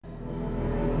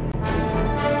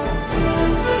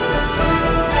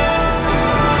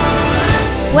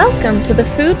Welcome to the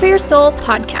Food for Your Soul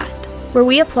podcast, where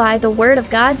we apply the Word of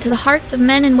God to the hearts of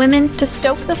men and women to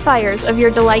stoke the fires of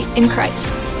your delight in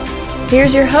Christ.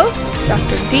 Here's your host,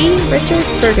 Dr. D. Richard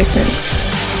Ferguson.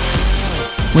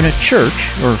 When a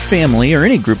church or family or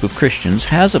any group of Christians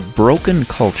has a broken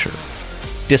culture,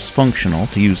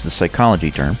 dysfunctional to use the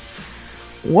psychology term,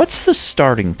 what's the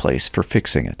starting place for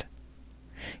fixing it?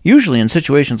 Usually in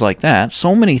situations like that,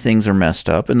 so many things are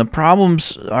messed up and the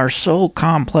problems are so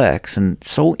complex and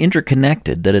so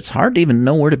interconnected that it's hard to even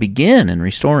know where to begin in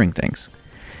restoring things.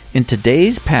 In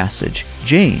today's passage,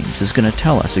 James is going to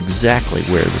tell us exactly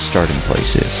where the starting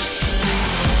place is.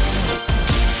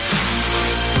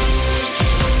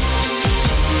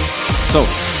 So,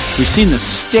 we've seen the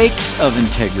stakes of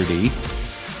integrity.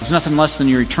 There's nothing less than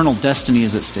your eternal destiny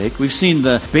is at stake. We've seen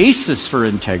the basis for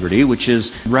integrity, which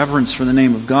is reverence for the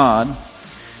name of God.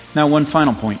 Now, one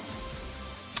final point.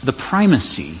 The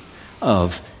primacy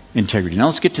of integrity. Now,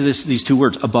 let's get to these two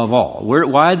words, above all.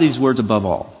 Why these words above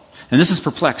all? And this has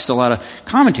perplexed a lot of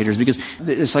commentators because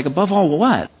it's like, above all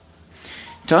what?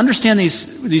 To understand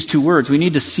these two words, we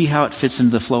need to see how it fits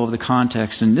into the flow of the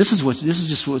context. And this is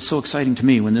just what's so exciting to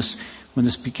me when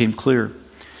this became clear.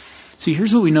 See,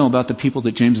 here's what we know about the people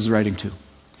that James is writing to.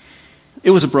 It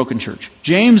was a broken church.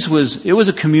 It was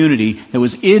a community that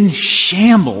was in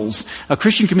shambles. A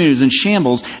Christian community was in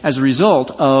shambles as a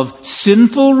result of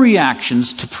sinful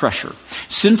reactions to pressure,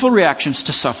 sinful reactions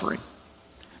to suffering.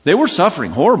 They were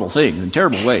suffering horrible things in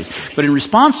terrible ways. But in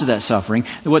response to that suffering,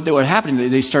 what happened,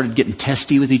 they started getting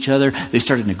testy with each other. They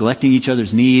started neglecting each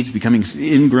other's needs, becoming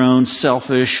ingrown,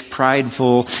 selfish,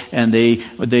 prideful, and they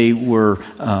were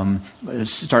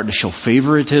starting to show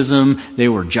favoritism. They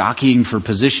were jockeying for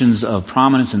positions of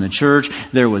prominence in the church.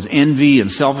 There was envy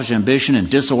and selfish ambition and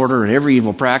disorder and every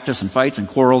evil practice and fights and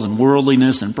quarrels and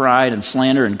worldliness and pride and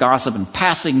slander and gossip and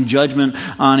passing judgment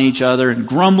on each other and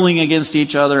grumbling against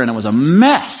each other, and it was a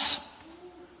mess.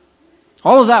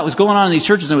 All of that was going on in these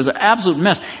churches, and it was an absolute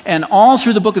mess. And all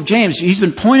through the book of James, he's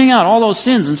been pointing out all those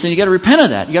sins and saying, you got to repent of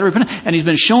that. You got to repent. And he's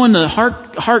been showing the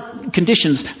heart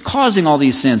conditions causing all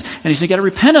these sins. And he said, you got to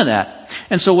repent of that.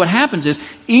 And so what happens is,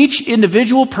 each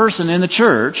individual person in the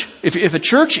church, if a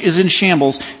church is in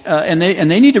shambles, and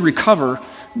they need to recover,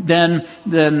 then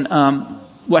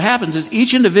what happens is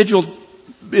each individual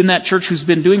in that church who's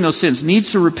been doing those sins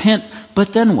needs to repent.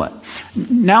 But then what?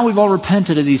 Now we've all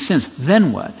repented of these sins.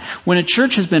 Then what? When a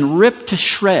church has been ripped to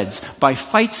shreds by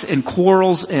fights and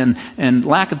quarrels and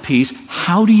lack of peace,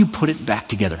 how do you put it back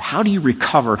together? How do you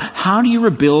recover? How do you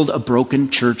rebuild a broken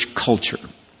church culture?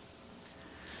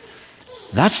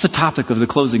 That's the topic of the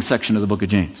closing section of the book of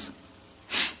James.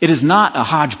 It is not a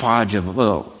hodgepodge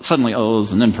of, suddenly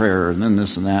O's and then prayer and then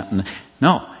this and that.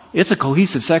 No, it's a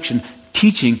cohesive section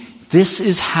teaching this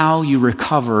is how you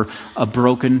recover a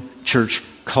broken church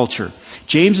culture.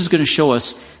 James is going to show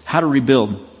us how to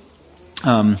rebuild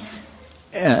a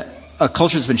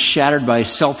culture that's been shattered by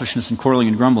selfishness and quarreling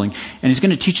and grumbling. And he's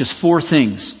going to teach us four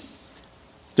things.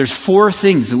 There's four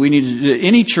things that we need to do.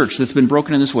 Any church that's been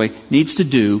broken in this way needs to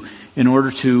do in order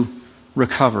to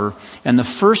recover. And the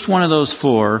first one of those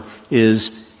four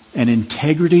is an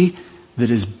integrity that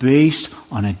is based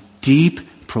on a deep,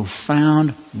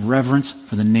 profound reverence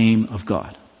for the name of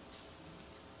God.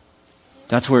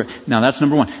 That's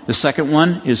number one. The second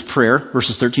one is prayer,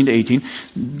 verses 13 to 18.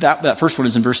 That first one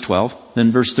is in verse 12.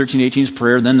 Then verse 13 to 18 is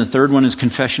prayer. Then the third one is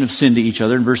confession of sin to each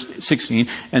other in verse 16.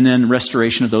 And then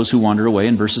restoration of those who wander away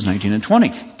in verses 19 and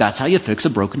 20. That's how you fix a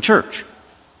broken church.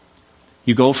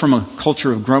 You go from a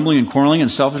culture of grumbling and quarreling and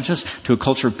selfishness to a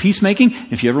culture of peacemaking.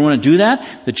 If you ever want to do that,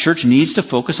 the church needs to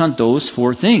focus on those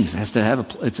four things. It's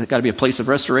got to be a place of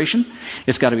restoration.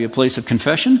 It's got to be a place of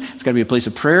confession. It's got to be a place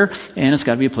of prayer. And it's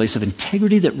got to be a place of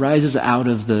integrity that rises out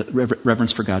of the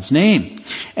reverence for God's name.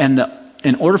 And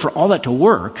in order for all that to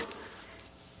work,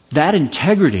 that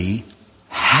integrity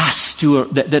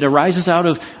that arises out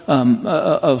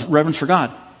of reverence for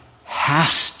God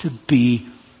has to be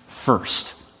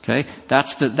first. Okay,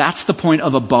 that's the point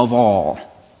of above all.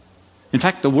 In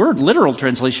fact, the word literal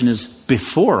translation is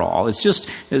before all. It's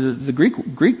just the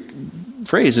Greek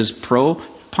phrase is pro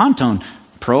ponton,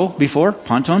 before,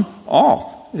 ponton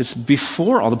all. It's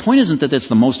before all. The point isn't that that's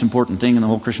the most important thing in the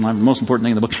whole Christian life, the most important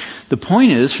thing in the book. The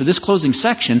point is, for this closing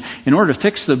section, in order to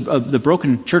fix the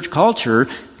broken church culture,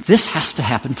 this has to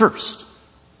happen first.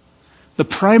 The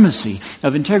primacy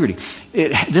of integrity.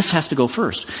 This has to go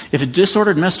first. If a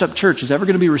disordered, messed up church is ever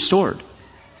going to be restored,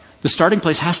 the starting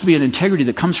place has to be an integrity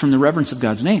that comes from the reverence of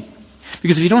God's name.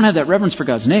 Because if you don't have that reverence for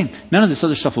God's name, none of this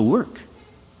other stuff will work.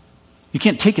 You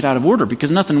can't take it out of order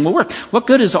because nothing will work. What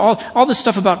good is all this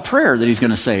stuff about prayer that he's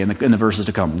going to say in the verses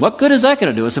to come? What good is that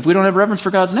going to do us if we don't have reverence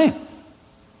for God's name?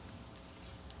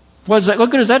 What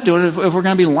good is that doing if we're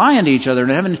going to be lying to each other?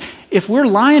 If we're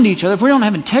lying to each other, if we don't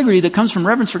have integrity that comes from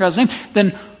reverence for God's name,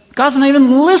 then God's not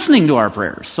even listening to our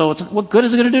prayers. So what good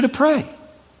is it going to do to pray?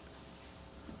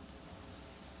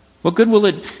 What good will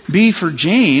it be for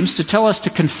James to tell us to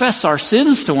confess our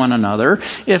sins to one another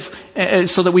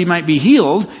so that we might be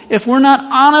healed if we're not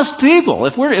honest people?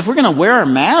 If we're going to wear our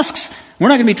masks, we're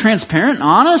not going to be transparent and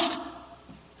honest,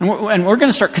 and we're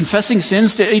going to start confessing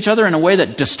sins to each other in a way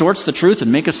that distorts the truth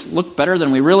and make us look better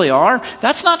than we really are.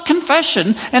 That's not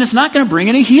confession, and it's not going to bring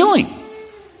any healing.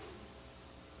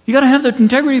 You got to have the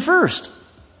integrity first.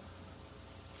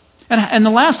 And the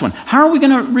last one, how are we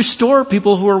going to restore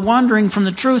people who are wandering from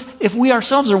the truth if we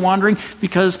ourselves are wandering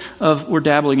because we're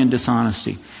dabbling in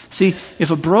dishonesty? See,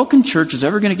 if a broken church is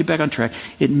ever going to get back on track,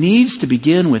 it needs to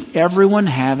begin with everyone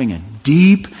having a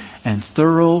deep and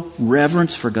thorough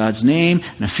reverence for God's name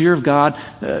and a fear of God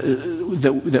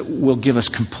that will give us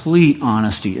complete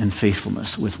honesty and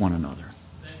faithfulness with one another.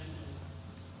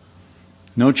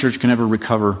 No church can ever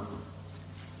recover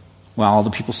while all the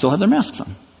people still have their masks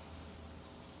on.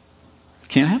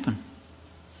 Can't happen.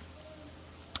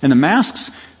 And the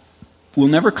masks will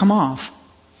never come off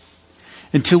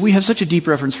until we have such a deep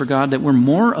reverence for God that we're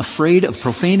more afraid of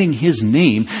profaning His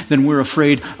name than we're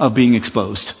afraid of being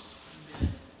exposed.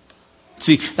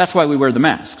 See, that's why we wear the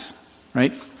masks,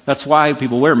 right? That's why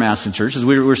people wear masks in church, is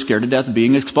we're scared to death of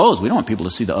being exposed. We don't want people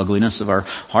to see the ugliness of our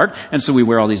heart, and so we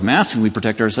wear all these masks and we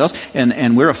protect ourselves,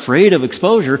 and we're afraid of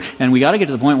exposure, and we got to get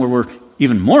to the point where we're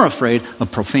even more afraid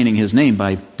of profaning His name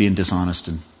by being dishonest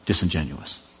and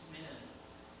disingenuous.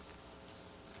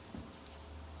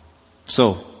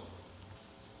 So,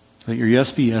 let your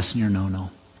yes be yes and your no,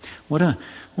 no. What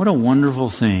a wonderful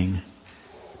thing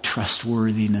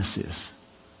trustworthiness is.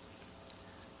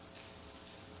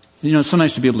 You know, it's so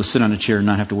nice to be able to sit on a chair and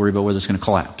not have to worry about whether it's going to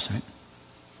collapse, right?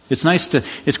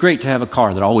 It's great to have a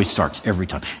car that always starts every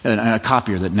time, and a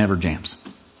copier that never jams.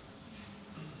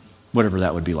 Whatever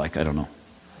that would be like, I don't know.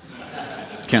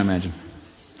 Can't imagine.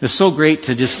 It's so great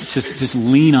to just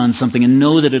lean on something and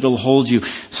know that it'll hold you.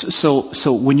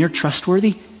 So when you're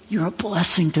trustworthy, you're a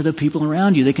blessing to the people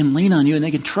around you. They can lean on you and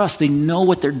they can trust. They know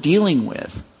what they're dealing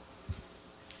with.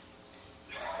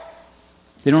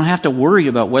 They don't have to worry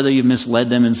about whether you've misled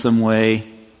them in some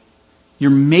way.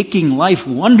 You're making life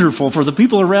wonderful for the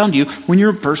people around you when you're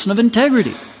a person of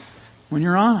integrity, when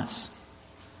you're honest.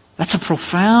 That's a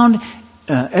profound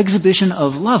exhibition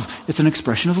of love. It's an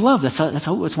expression of love. It's one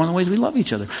of the ways we love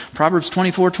each other. Proverbs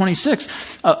 24:26.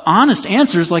 Honest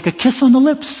answers like a kiss on the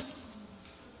lips.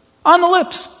 On the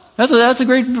lips. That's a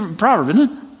great proverb,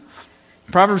 isn't it?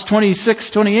 Proverbs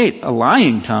 26:28. A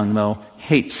lying tongue, though,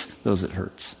 hates those it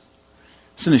hurts.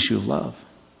 It's an issue of love.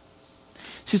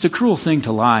 See, it's a cruel thing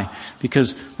to lie,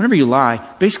 because whenever you lie,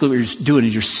 basically what you're doing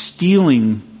is you're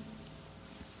stealing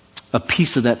a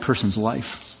piece of that person's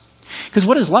life. Because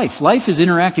what is life? Life is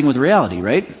interacting with reality,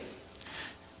 right?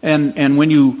 And when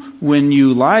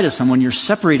you lie to someone, you're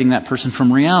separating that person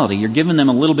from reality. You're giving them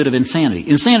a little bit of insanity.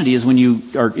 Insanity is when you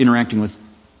are interacting with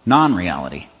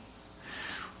non-reality.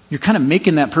 You're kind of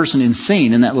making that person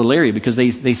insane in that little area because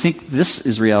they think this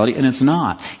is reality and it's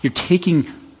not. You're taking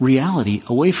reality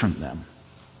away from them.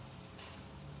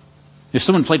 If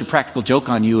someone played a practical joke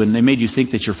on you and they made you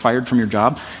think that you're fired from your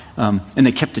job, and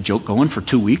they kept the joke going for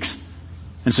 2 weeks,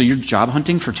 and so you're job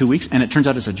hunting for 2 weeks, and it turns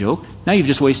out it's a joke, now you've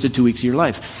just wasted 2 weeks of your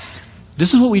life.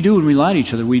 This is what we do when we lie to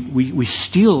each other. We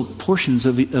steal portions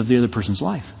of the other person's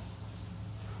life.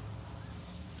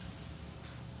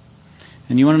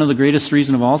 And you want to know the greatest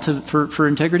reason of all for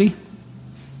integrity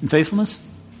and faithfulness?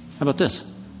 How about this?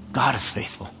 God is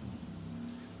faithful.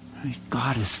 Right?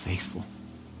 God is faithful.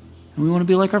 And we want to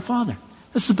be like our Father.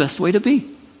 That's the best way to be.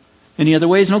 Any other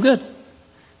way is no good.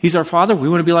 He's our Father. We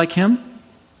want to be like Him.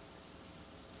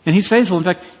 And He's faithful. In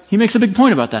fact, He makes a big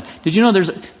point about that. Did you know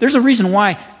there's a reason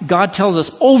why God tells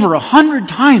us over 100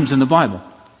 times in the Bible,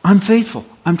 I'm faithful,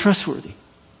 I'm trustworthy,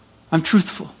 I'm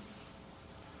truthful.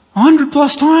 100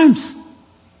 plus times.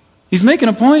 He's making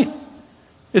a point.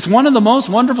 It's one of the most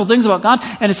wonderful things about God,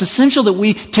 and it's essential that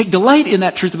we take delight in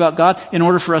that truth about God in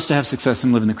order for us to have success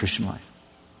and live in the Christian life.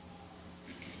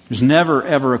 There's never,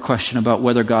 ever a question about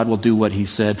whether God will do what He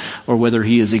said or whether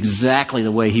He is exactly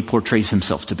the way He portrays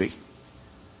Himself to be.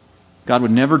 God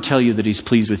would never tell you that He's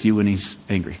pleased with you when He's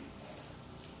angry.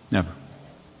 Never.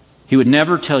 He would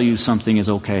never tell you something is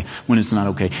okay when it's not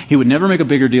okay. He would never make a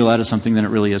bigger deal out of something than it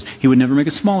really is. He would never make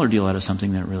a smaller deal out of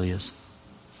something than it really is.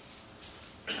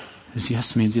 His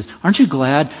yes means yes. Aren't you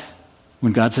glad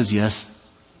When God says yes,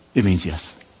 it means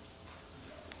yes.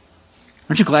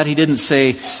 Aren't you glad he didn't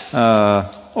say,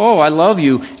 oh, I love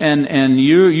you, and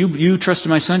you trusted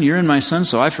my son, you're in my son,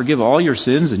 so I forgive all your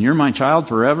sins, and you're my child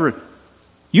forever.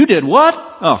 You did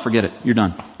what? Oh, forget it. You're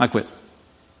done. I quit.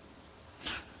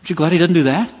 Aren't you glad he doesn't do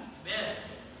that?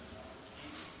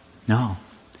 No.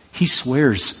 He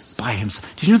swears by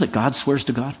himself. Did you know that God swears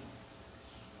to God?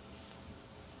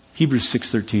 Hebrews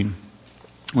 6:13.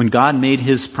 When God made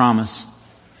his promise,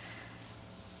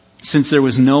 since there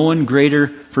was no one greater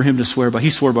for him to swear by, he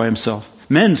swore by himself.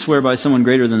 Men swear by someone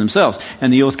greater than themselves,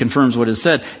 and the oath confirms what is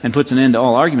said and puts an end to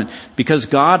all argument. Because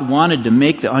God wanted to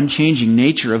make the unchanging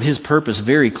nature of his purpose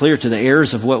very clear to the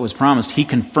heirs of what was promised, he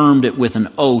confirmed it with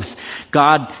an oath.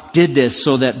 God did this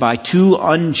so that by two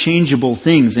unchangeable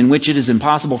things in which it is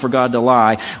impossible for God to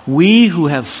lie, we who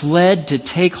have fled to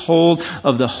take hold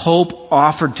of the hope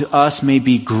offered to us may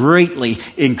be greatly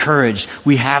encouraged.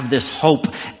 We have this hope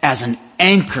as an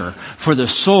anchor for the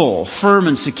soul, firm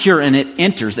and secure, and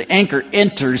the anchor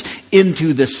enters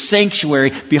into the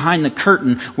sanctuary behind the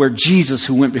curtain where Jesus,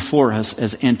 who went before us,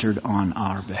 has entered on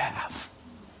our behalf.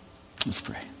 Let's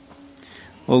pray.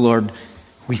 Oh Lord,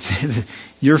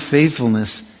 your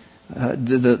faithfulness,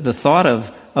 the thought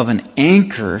of an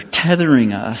anchor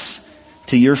tethering us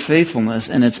to your faithfulness,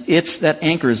 and it's that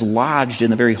anchor is lodged in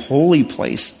the very holy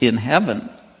place in heaven.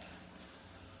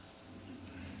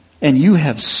 And you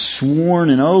have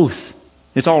sworn an oath.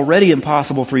 It's already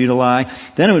impossible for you to lie.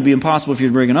 Then it would be impossible for you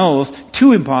to break an oath.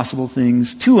 Two impossible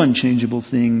things, two unchangeable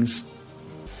things.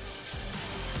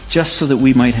 Just so that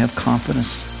we might have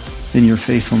confidence in your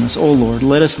faithfulness. Oh Lord,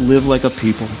 let us live like a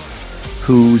people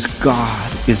whose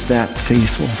God is that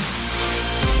faithful.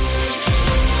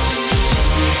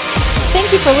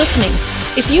 Thank you for listening.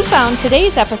 If you found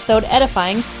today's episode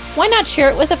edifying, why not share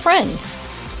it with a friend?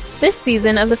 This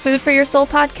season of the Food for Your Soul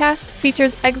podcast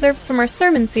features excerpts from our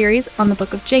sermon series on the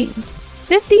book of James.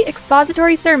 50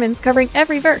 expository sermons covering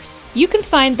every verse. You can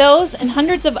find those and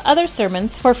hundreds of other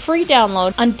sermons for free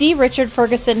download on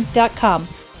drichardferguson.com.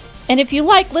 And if you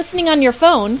like listening on your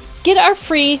phone, get our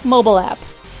free mobile app.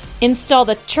 Install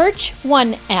the Church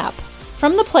One app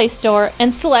from the Play Store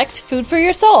and select Food for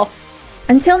Your Soul.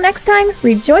 Until next time,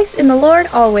 rejoice in the Lord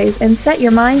always and set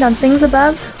your mind on things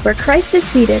above, where Christ is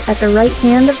seated at the right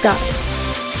hand of God.